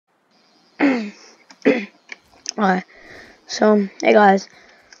Alright, so, hey guys,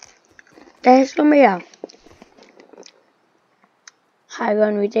 today's gonna be a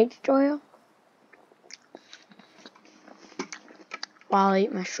highground retake tutorial while I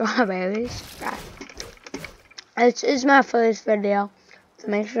eat my strawberries. This is my first video, so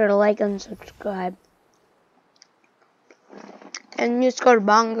make sure to like and subscribe. And just go to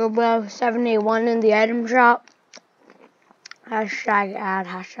BongoBro71 in the item shop. Hashtag ad,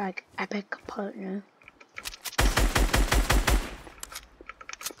 hashtag epic partner.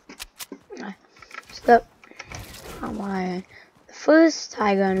 So the first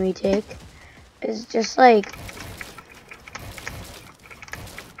highground retake is just like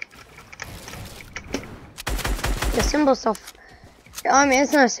the simple stuff. I mean,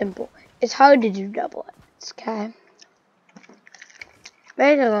 it's not simple. It's hard to do double edits, okay?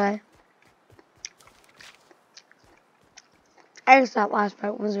 Basically, I guess that last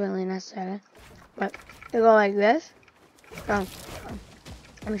part was really necessary. But you go like this. Let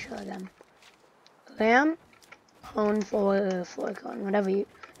me show you again. Lamb, cone, floor cone, whatever you.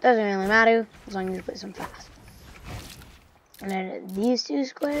 Doesn't really matter as long as you put some fast. And then these two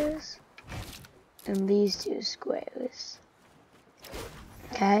squares and these two squares.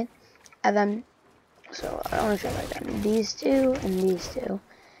 Okay, and then so I want to show you again. These two and these two,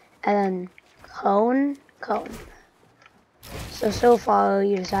 and then cone. So far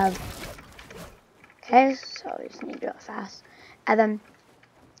you just have. Okay, so you just need to do it fast, and then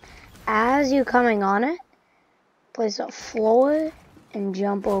as you're coming on it, place a floor and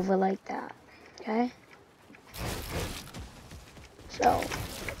jump over like that. Okay. So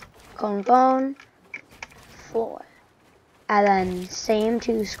cone, floor, and then same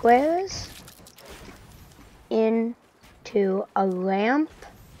two squares into a ramp,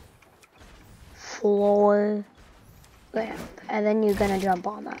 floor, ramp, and then you're gonna jump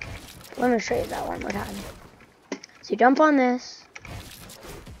on that. Let me show you that one more time. So you jump on this.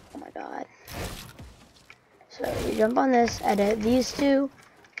 Oh my god. So you jump on this, edit these two,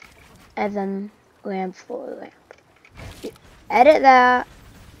 and then ramp, floor, ramp. You edit that.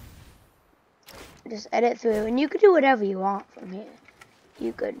 Just edit through, and you could do whatever you want from here.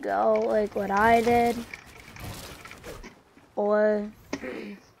 You could go like what I did, or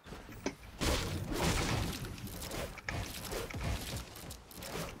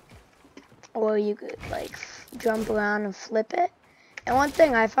you could like jump around and flip it. And one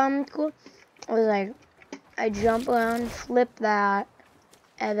thing I found cool was like I jump around, flip that,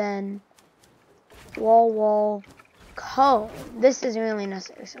 and then wall, cone. This isn't really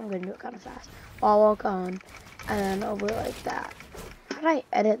necessary, so I'm gonna do it kind of fast. Wall, cone, and then over like that. How did I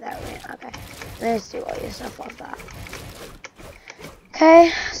edit that right? Okay, let's do all your stuff off that.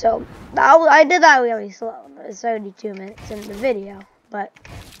 Okay, so I did that really slow. It's 32 minutes into the video, but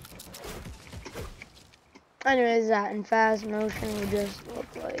anyways, that in fast motion would just look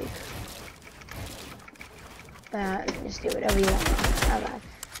like that. You can just do whatever you want. Okay.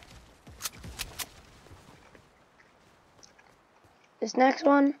 This next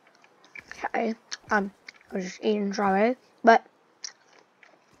one, okay, I was just eating strawberry, but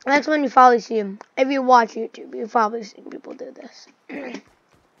the next one you probably see them. If you watch YouTube, you've probably seen people do this.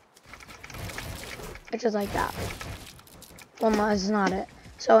 It's just like that. Well, no, this is not it.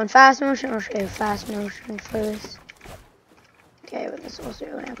 So in fast motion, I'll show you fast motion first. Okay, but this will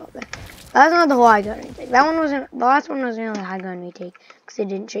really ramp up there. That's not the whole highground retake. That one wasn't. The last one wasn't really a highground retake because it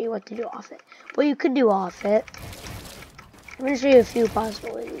didn't show you what to do off it. But you could do off it. I'm gonna show you a few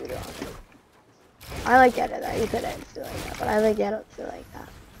possible ways you could do off it. I like to edit that. You could edit through like that, but I like to edit through like that.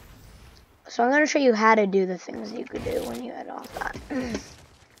 So I'm gonna show you how to do the things you could do when you edit off that.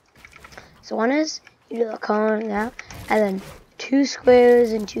 So one is you do the cone, yeah, and then two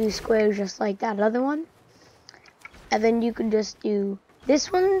squares and two squares just like that other one. And then you could just do,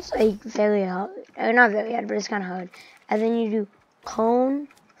 this one's like very hard, or not very hard, but it's kind of hard. And then you do cone,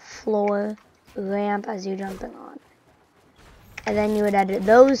 floor, ramp as you're jumping on. And then you would edit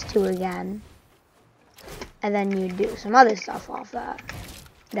those two again. And then you do some other stuff off that,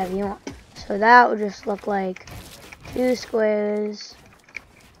 whatever you want. So that would just look like two squares,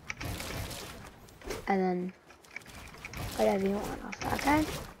 and then whatever you want off that, okay?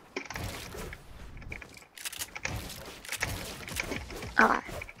 Alright.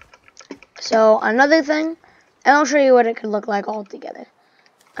 So another thing, and I'll show you what it could look like all together.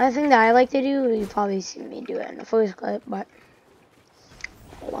 Another thing that I like to do, you've probably seen me do it in the first clip, but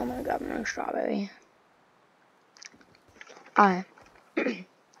hold on, I'm gonna grab another strawberry. Alright.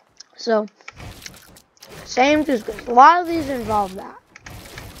 So same two squares. A lot of these involve that.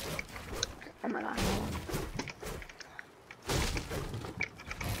 Oh my god.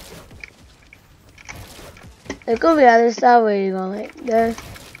 There could be other stuff where you go like this.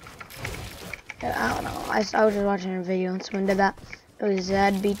 I don't know. I was just watching a video and someone did that. It was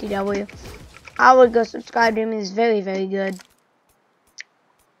ZBTW. I would go subscribe to him. He's very, very good.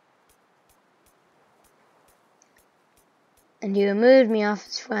 And he removed me off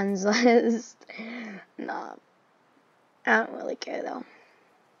his friends list. No. I don't really care though.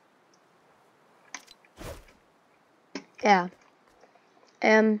 Yeah.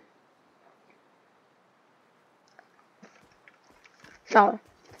 So,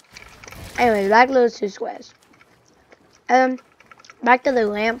 anyway, back to those 2 squares. Back to the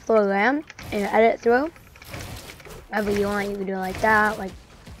lamp for a lamp, and edit through. Whatever you want, you can do it like that, like,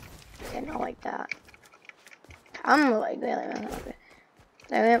 okay, not like that. I'm like really messing up it.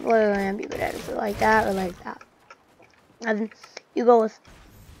 The lamp for a lamp, you could edit through like that or like that. And then you go with,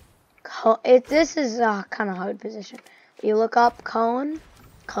 this is a kind of hard position. You look up cone,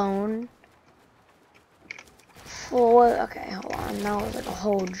 floor, okay, hold on, now it's like a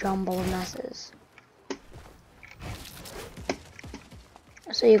whole jumble of messes.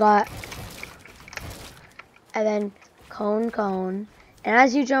 So you got, and then cone, and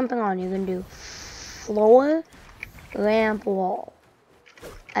as you're jumping on, you can do floor, lamp, wall,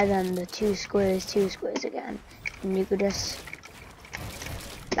 and then the 2 squares again, and you could just,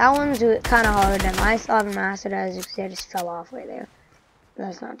 that one's kind of hard, and I still haven't mastered it, as you can see, I just fell off right there.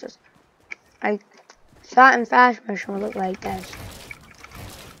 That's not just, Fat and Fast Motion would look like this.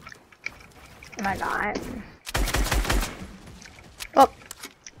 Oh my god. Oh.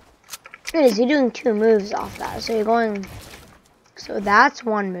 Anyways, you're doing 2 moves off that. So you're going, so that's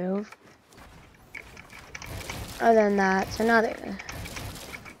 1 move. And then that's another.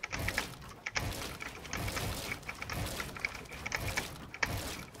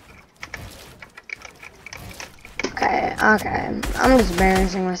 Okay. I'm just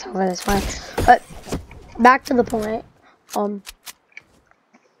embarrassing myself at this point. But back to the point.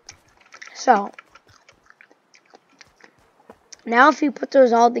 So now if you put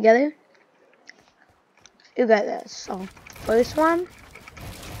those all together, you get this. So first one,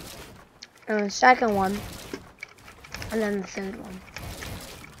 and the second one, and then the third one.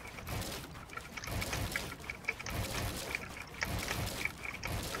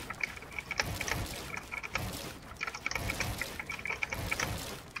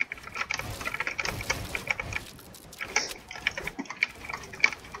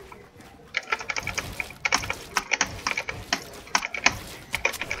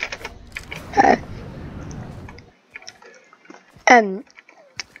 And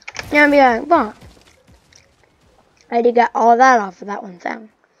you're gonna be like, well, I did get all that off of that one thing.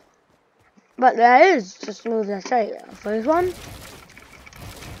 But that is just smooth as straight. The first one,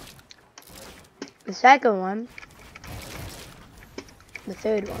 the second one, the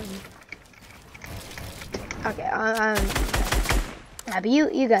third one. Okay, yeah, but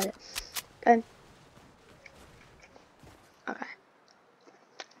you got it. Okay. Okay.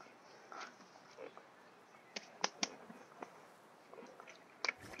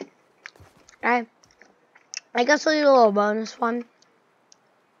 Alright. I guess I'll do a little bonus one.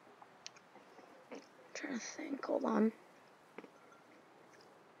 I'm trying to think. Hold on.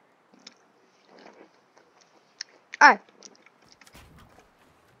 Alright.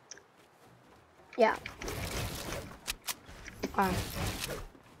 Yeah. Alright.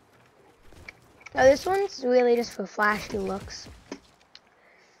 Now this one's really just for flashy looks.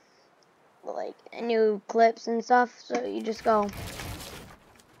 Like new clips and stuff. So you just go.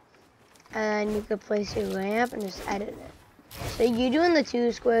 And you could place your lamp and just edit it. So you're doing the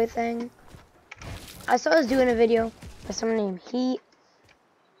 2 square thing. I saw us doing a video by someone named Heat.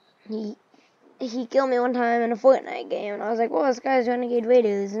 He killed me one time in a Fortnite game, and I was like, "Whoa, this guy's Renegade Raider.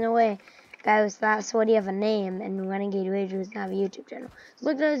 There's no way." Guy was that's what he have a name, and Renegade Raider doesn't have a YouTube channel. So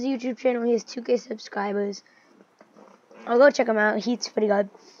look at his YouTube channel. He has 2K subscribers. I'll go check him out. Heat's pretty good.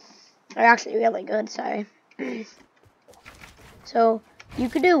 They're actually really good. Sorry. So you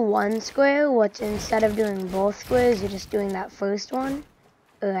could do 1 square, which instead of doing both squares, you're just doing that first one,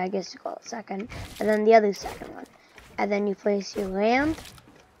 or I guess you call it second, and then the other second one, and then you place your lamp,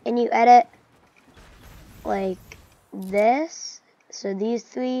 and you edit like this. So these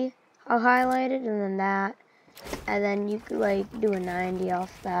 3 are highlighted, and then that, and then you could like do a 90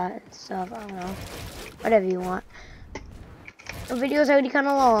 off that and stuff. I don't know, whatever you want. The video's already kind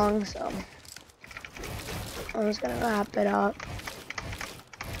of long, so I'm just gonna wrap it up.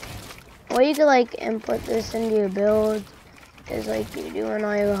 Or you could like input this into your build, is like you're doing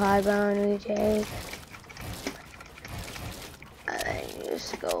all your high ground retake, and then you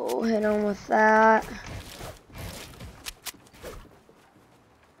just go hit them with that.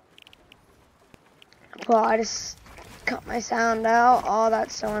 Well, I just cut my sound out. Oh,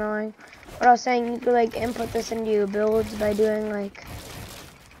 that's so annoying. What I was saying, you could like input this into your builds by doing like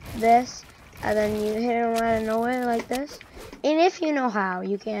this, and then you hit it right out of nowhere like this. And if you know how,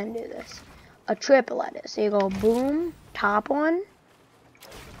 you can do this. A triple edit. So you go boom, top one,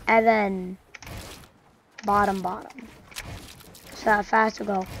 and then bottom. So that fast will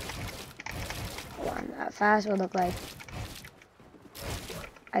go. Hold on, that fast will look like.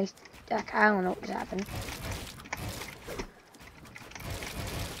 I don't know what just happened.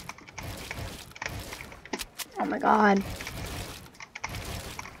 Oh my god.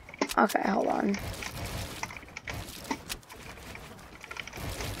 Okay, hold on.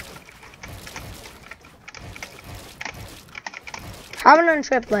 Haven't done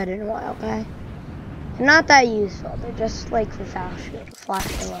triplet in a while, okay? They're not that useful. They're just like for flash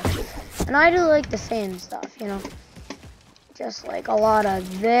look. And I do like the same stuff, you know? Just like a lot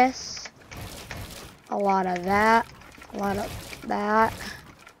of this, a lot of that, a lot of that,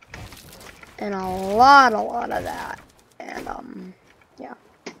 and a lot of that. And yeah.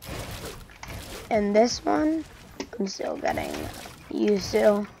 And this one, I'm still getting used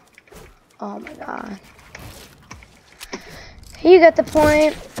to. Oh my god. You get the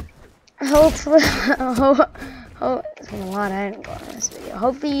point. Hopefully, it's been a lot I didn't go on this video.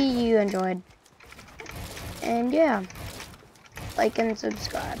 Hopefully you enjoyed. And yeah, like and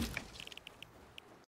subscribe.